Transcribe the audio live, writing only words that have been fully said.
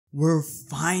we're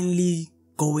finally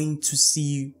going to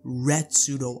see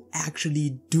Retsudo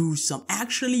actually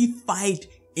fight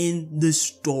in the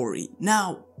story.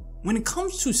 Now, when it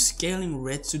comes to scaling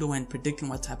Retsudo and predicting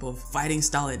what type of fighting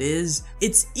style it is,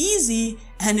 it's easy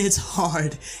and it's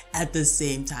hard at the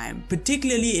same time.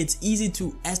 Particularly, it's easy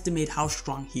to estimate how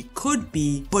strong he could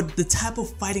be, but the type of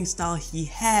fighting style he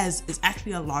has is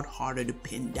actually a lot harder to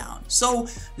pin down. So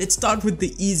let's start with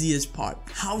the easiest part.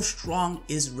 How strong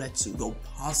is Retsudo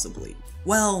possibly?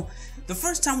 Well, the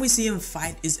first time we see him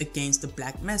fight is against the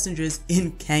Black Messengers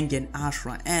in Kengan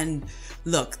Ashra, and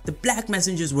look, the Black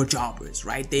Messengers were jobbers,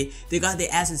 right? They got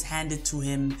their asses handed to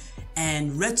him,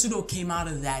 and Retsudo came out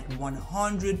of that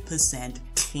 100%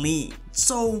 clean.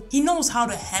 So he knows how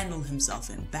to handle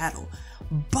himself in battle,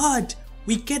 but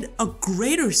we get a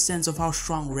greater sense of how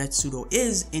strong Retsudo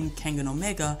is in Kengan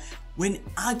Omega when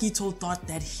Agito thought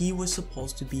that he was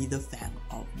supposed to be the Fang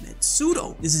of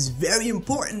Retsudo. This is very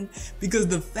important because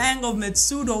the Fang of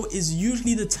Retsudo is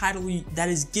usually the title that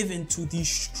is given to the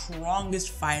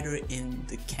strongest fighter in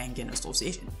the Kengan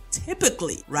Association.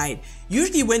 Typically, right?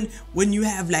 Usually when you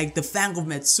have like the Fang of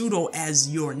Retsudo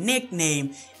as your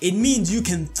nickname, it means you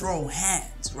can throw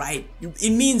hands, right?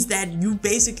 It means that you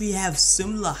basically have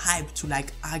similar hype to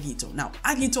like Agito. Now,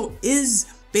 Agito is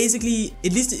basically,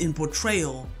 at least in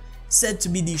portrayal, said to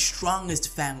be the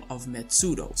strongest Fang of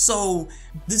Retsudo. So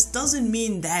this doesn't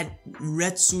mean that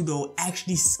Retsudo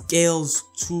actually scales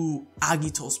to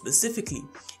Agito specifically.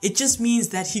 It just means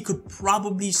that he could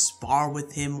probably spar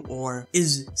with him or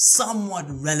is somewhat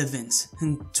relevant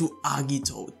to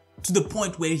Agito, to the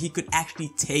point where he could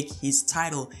actually take his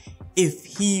title if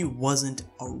he wasn't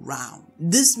around.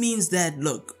 This means that,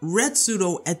 look,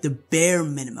 Retsudo at the bare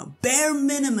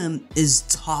minimum is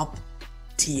top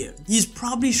tier. He's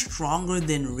probably stronger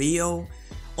than Ryo,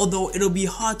 although it'll be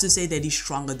hard to say that he's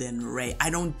stronger than Rei.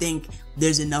 I don't think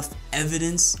there's enough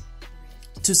evidence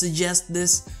to suggest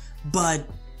this, but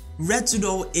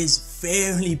Retsudo is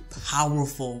fairly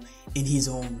powerful in his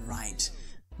own right.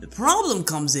 The problem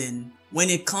comes in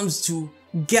when it comes to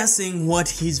guessing what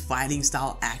his fighting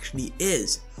style actually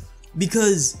is.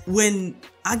 Because when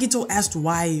Agito asked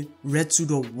why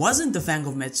Retsudo wasn't the Fang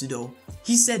of Retsudo,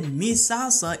 he said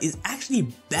Misasa is actually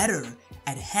better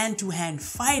at hand-to-hand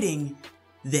fighting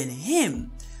than him.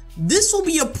 This will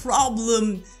be a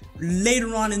problem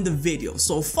later on in the video,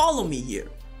 so follow me here.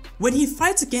 When he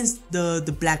fights against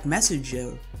the Black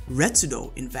Messenger,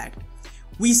 Retsudo in fact,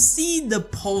 we see the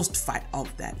post-fight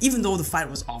of that, even though the fight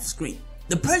was off-screen.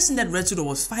 The person that Retsudo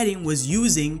was fighting was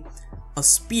using a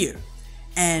spear.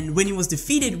 And when he was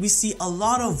defeated, we see a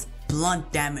lot of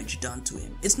blunt damage done to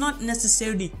him. It's not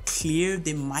necessarily clear,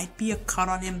 there might be a cut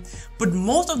on him, but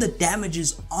most of the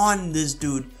damages on this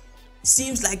dude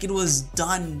seems like it was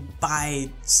done by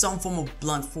some form of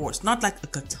blunt force, not like a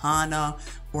katana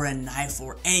or a knife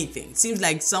or anything. It seems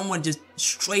like someone just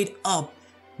straight up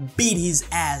beat his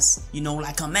ass, you know,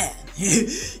 like a man.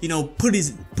 You know, put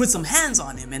some hands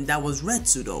on him, and that was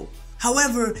Retsudo.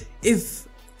 However, if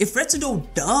Retsudo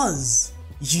does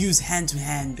use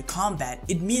hand-to-hand combat,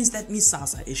 it means that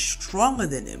Misasa is stronger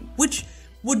than him, which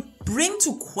would bring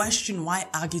to question why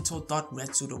Agito thought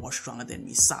Retsudo was stronger than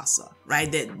Misasa,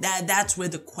 right? That's where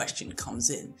the question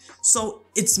comes in. So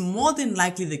it's more than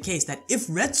likely the case that if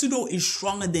Retsudo is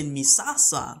stronger than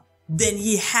Misasa, then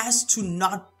he has to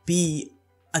not be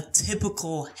a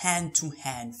typical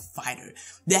hand-to-hand fighter.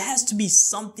 There has to be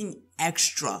something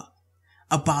extra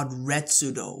about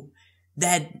Retsudo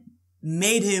that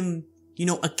made him, you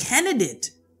know, a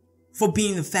candidate for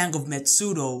being the Fang of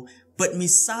Retsudo, but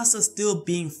Misasa still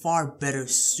being far better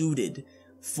suited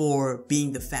for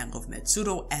being the Fang of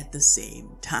Retsudo at the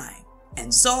same time.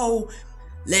 And so,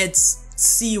 let's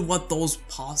see what those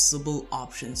possible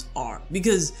options are,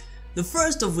 because the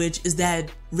first of which is that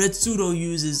Retsudo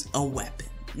uses a weapon.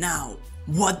 Now,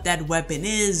 what that weapon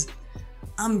is,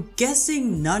 I'm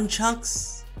guessing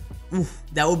nunchucks. Oof,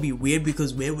 that would be weird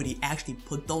because where would he actually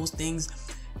put those things?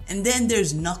 And then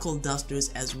there's knuckle dusters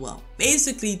as well.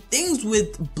 Basically, things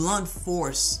with blunt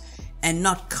force and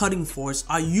not cutting force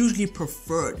are usually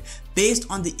preferred based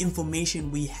on the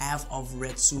information we have of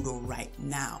Retsudo right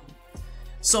now.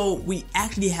 So we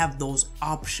actually have those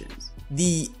options.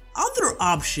 The other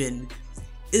option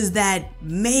is that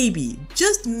maybe,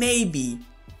 just maybe,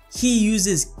 he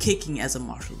uses kicking as a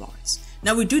martial arts.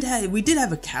 Now we did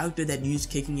have a character that used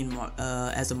kicking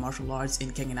as a martial arts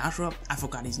in Kengan Ashra. I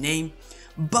forgot his name.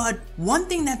 But one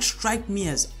thing that struck me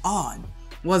as odd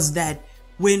was that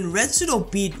when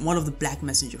Retsudo beat one of the Black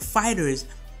Messenger fighters,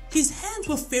 his hands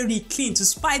were fairly clean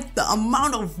despite the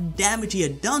amount of damage he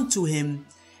had done to him,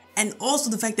 And also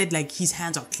the fact that like his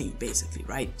hands are clean basically,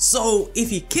 right? So if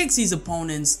he kicks his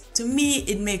opponents, to me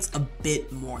it makes a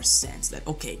bit more sense that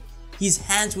okay, his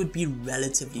hands would be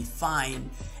relatively fine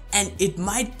and it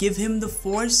might give him the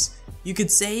force, you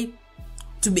could say,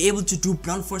 to be able to do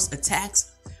blunt force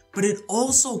attacks, but it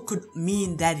also could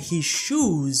mean that his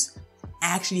shoes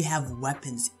actually have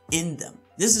weapons in them.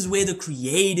 This is where the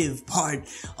creative part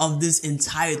of this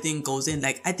entire thing goes in.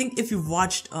 Like, I think if you've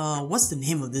watched, what's the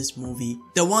name of this movie?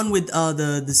 The one with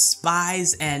the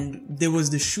spies and there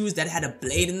was the shoes that had a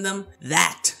blade in them.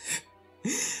 That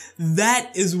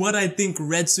is what I think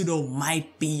Retsudo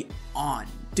might be on.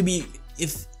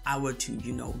 If I were to,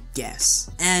 you know,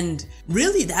 guess. And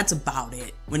really that's about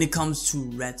it when it comes to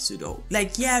Retsudo.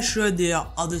 Like, yeah, sure, there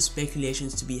are other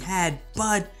speculations to be had,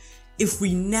 but if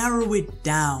we narrow it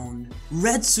down,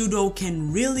 Retsudo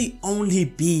can really only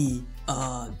be,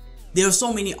 there are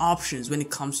so many options when it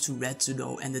comes to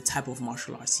Retsudo and the type of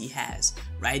martial arts he has,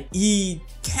 right? He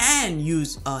can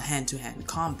use hand-to-hand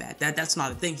combat, that's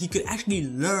not a thing. He could actually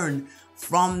learn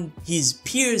from his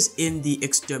peers in the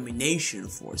extermination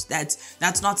force. That's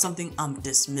not something I'm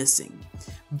dismissing.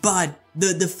 But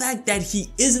the fact that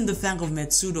he isn't the Fang of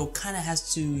Retsudo kind of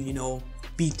has to, you know,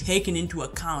 be taken into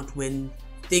account when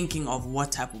thinking of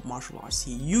what type of martial arts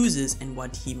he uses and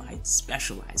what he might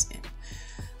specialize in.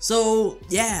 So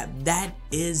yeah, that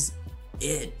is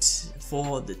it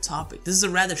for the topic. This is a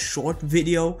rather short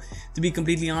video, to be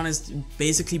completely honest,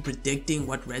 basically predicting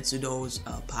what Retsudo's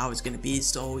power is going to be.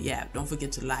 So yeah, don't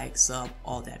forget to like, sub,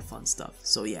 all that fun stuff.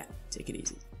 So yeah, take it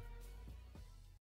easy.